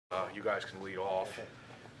You guys can lead off.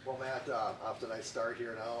 Well, Matt, off to a nice start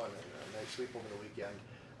here now and a nice sweep over the weekend.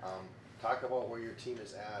 Talk about where your team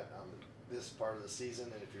is at this part of the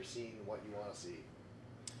season and if you're seeing what you want to see.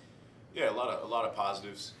 Yeah, a lot of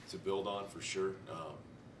positives to build on for sure.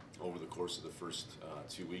 Over the course of the first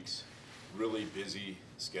 2 weeks, really busy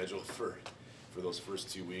schedule for those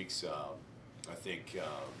first 2 weeks. I think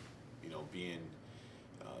being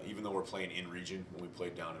even though we're playing in region when we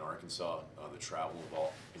played down in Arkansas, the travel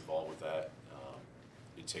involved with that,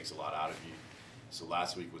 it takes a lot out of you. So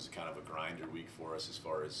last week was kind of a grinder week for us as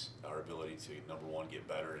far as our ability to, number one, get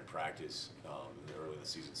better in practice. Early in the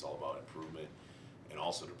season, it's all about improvement and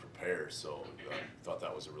also to prepare. So I thought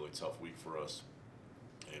that was a really tough week for us,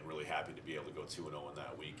 and really happy to be able to go 2-0 in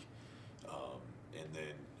that week. And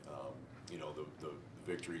then, the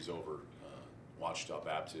victories over Ouachita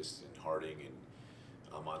Baptist and Harding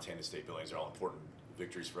and Montana State Billings are all important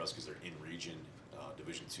victories for us because they're in region,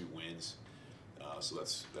 Division II wins. So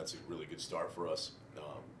that's a really good start for us.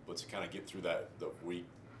 But to kind of get through the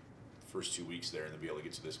first 2 weeks there, and then be able to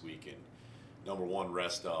get to this week and number one,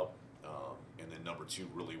 rest up, and then number two,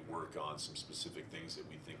 really work on some specific things that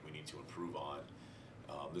we think we need to improve on.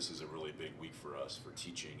 This is a really big week for us for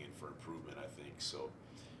teaching and for improvement, I think. So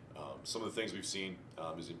some of the things we've seen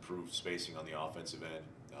is improved spacing on the offensive end,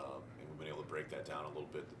 and we've been able to break that down a little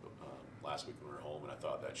bit last week when we were home, and I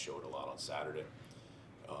thought that showed a lot on Saturday.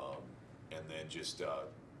 And then just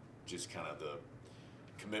kind of the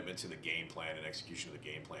commitment to the game plan and execution of the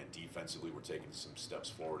game plan defensively. We're taking some steps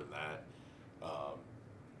forward in that.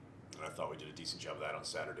 And I thought we did a decent job of that on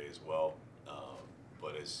Saturday as well.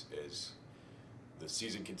 But as the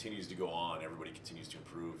season continues to go on, everybody continues to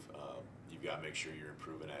improve. You've got to make sure you're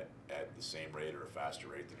improving at the same rate or a faster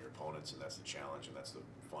rate than your opponents, and that's the challenge, and that's the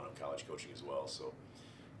fun of college coaching as well. So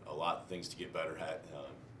a lot of things to get better at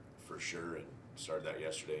for sure, and started that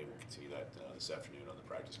yesterday, and we'll continue that this afternoon on the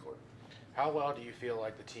practice court. How well do you feel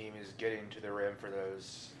like the team is getting to the rim for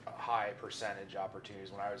those high percentage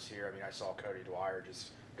opportunities? When I was here, I saw Cody Dwyer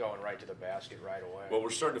just going right to the basket right away. Well, we're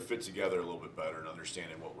starting to fit together a little bit better and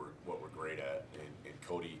understanding what we're great at. And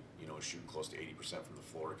Cody, is shooting close to 80% from the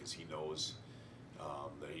floor because he knows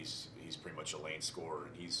that he's pretty much a lane scorer,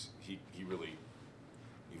 and he really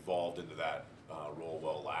evolved into that role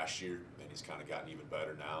well last year, and he's kind of gotten even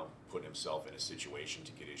better now, putting himself in a situation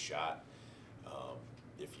to get his shot.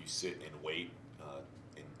 If you sit and wait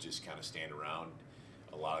and just kind of stand around,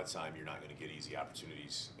 a lot of the time you're not going to get easy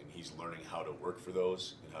opportunities, and he's learning how to work for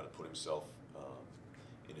those and how to put himself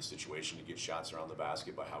in a situation to get shots around the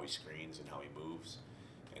basket by how he screens and how he moves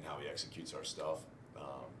and how he executes our stuff.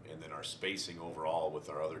 And then our spacing overall with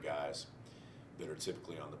our other guys that are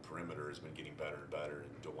typically on the perimeter has been getting better and better,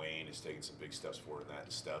 and Dwayne is taking some big steps forward in that,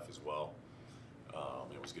 and Steph as well.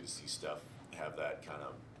 It was good to see Steph have that kind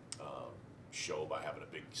of show by having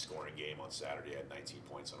a big scoring game on Saturday. Had 19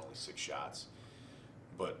 points on only 6 shots.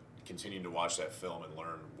 But continuing to watch that film and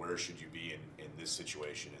learn where should you be in this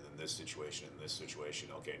situation, and in this situation, and this situation.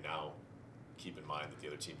 Okay, now keep in mind that the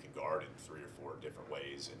other team can guard in 3 or 4 different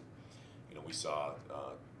ways, and we saw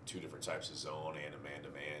 2 different types of zone and a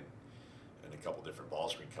man-to-man, and a couple different ball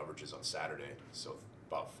screen coverages on Saturday. So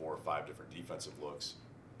about 4 or 5 different defensive looks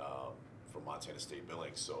from Montana State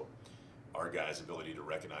Billings. So our guys' ability to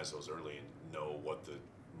recognize those early and know what the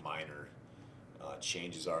minor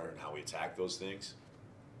changes are and how we attack those things.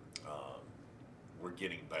 We're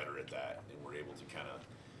getting better at that, and we're able to kind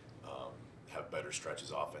of have better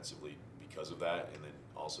stretches offensively because of that, and then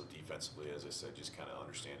also defensively, as I said, just kind of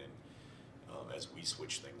understanding as we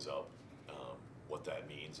switch things up what that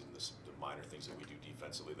means, and the minor things that we do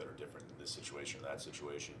defensively that are different in this situation or that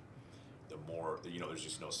situation. The more, there's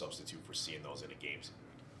just no substitute for seeing those in a game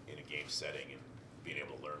setting and being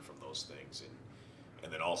able to learn from those things,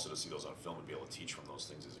 and then also to see those on film and be able to teach from those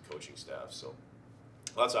things as a coaching staff. So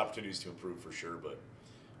lots of opportunities to improve for sure, but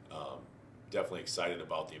definitely excited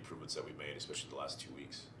about the improvements that we've made, especially the last 2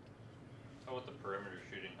 weeks. How about the perimeter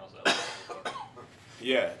shooting? How's that look?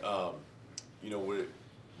 Yeah, we're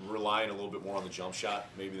relying a little bit more on the jump shot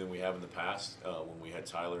maybe than we have in the past when we had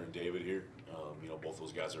Tyler and David here. Both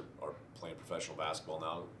those guys are playing professional basketball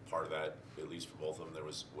now. Part of that, at least for both of them, there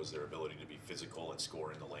was their ability to be physical and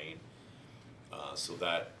score in the lane. So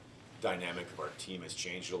that dynamic of our team has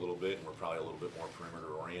changed a little bit, and we're probably a little bit more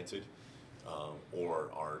perimeter oriented, or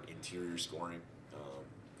our interior scoring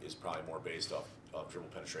is probably more based off dribble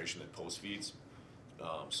penetration than post feeds.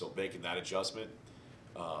 So making that adjustment,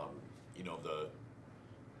 the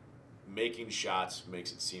making shots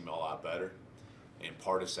makes it seem a lot better. And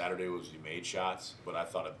part of Saturday was we made shots, but I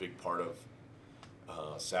thought a big part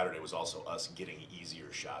of Saturday was also us getting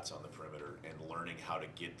easier shots on the perimeter and learning how to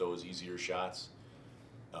get those easier shots.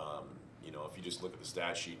 You know, if you just look at the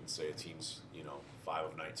stat sheet and say a team's, you know, 5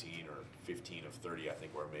 of 19 or 15 of 30, I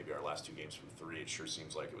think, where maybe our last 2 games from 3, it sure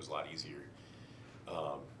seems like it was a lot easier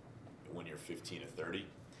when you're 15 of 30.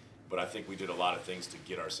 But I think we did a lot of things to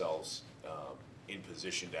get ourselves in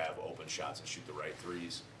position to have open shots and shoot the right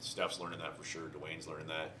threes. Steph's learning that for sure. Dwayne's learning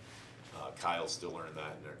that. Kyle's still learning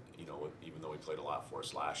that. And you know, even though he played a lot for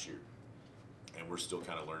us last year, and we're still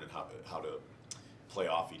kind of learning how to play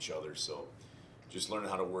off each other. So just learning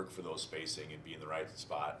how to work for those spacing and be in the right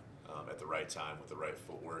spot at the right time with the right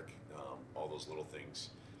footwork. All those little things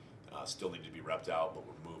still need to be repped out, but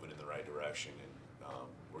we're moving in the right direction. And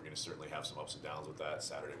we're going to certainly have some ups and downs with that.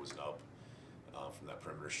 Saturday was an up from that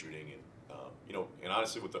perimeter shooting, and you know, and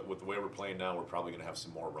honestly, with the way we're playing now, we're probably going to have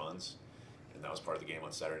some more runs, and that was part of the game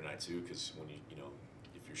on Saturday night too. Because when you know,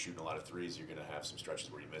 if you're shooting a lot of threes, you're going to have some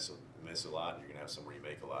stretches where you miss a lot, and you're going to have some where you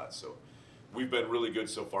make a lot. So we've been really good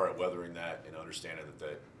so far at weathering that and understanding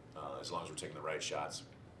that as long as we're taking the right shots,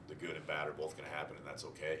 the good and bad are both going to happen, and that's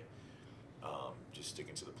okay. Just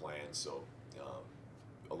sticking to the plan. So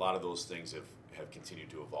a lot of those things have continued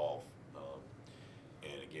to evolve,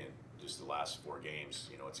 and again, just the last 4 games,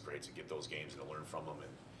 you know, it's great to get those games and to learn from them.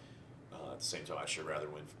 And at the same time, I'd sure rather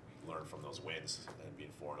learn from those wins and being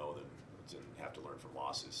 4-0 than have to learn from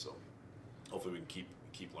losses. So hopefully we can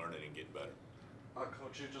keep learning and getting better.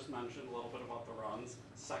 Coach, you just mentioned a little bit about the runs.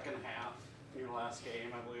 Second half, in your last game,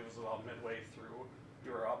 I believe it was about midway through,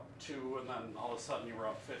 you were up 2, and then all of a sudden you were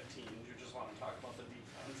up 15. Do you just want to talk about the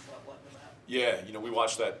defense that led to that? Yeah, you know, we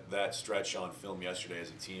watched that stretch on film yesterday as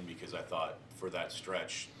a team because I thought for that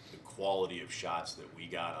stretch, the quality of shots that we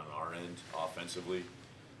got on our end offensively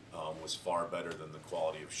was far better than the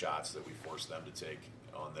quality of shots that we forced them to take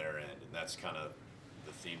on their end. And that's kind of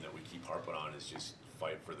the theme that we keep harping on, is just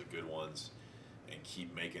fight for the good ones and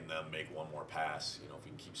keep making them make one more pass. You know, if we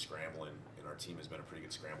can keep scrambling, and our team has been a pretty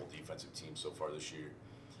good scramble defensive team so far this year.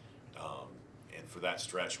 And for that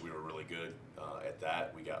stretch, we were really good at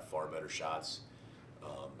that. We got far better shots,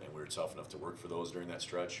 and we were tough enough to work for those during that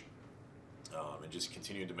stretch. And just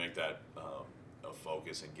continued to make that a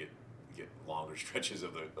focus and get longer stretches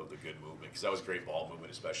of the good movement, because that was great ball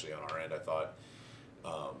movement, especially on our end, I thought,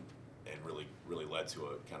 and really led to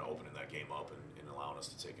a kind of opening that game up and allowing us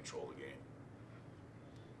to take control of the game.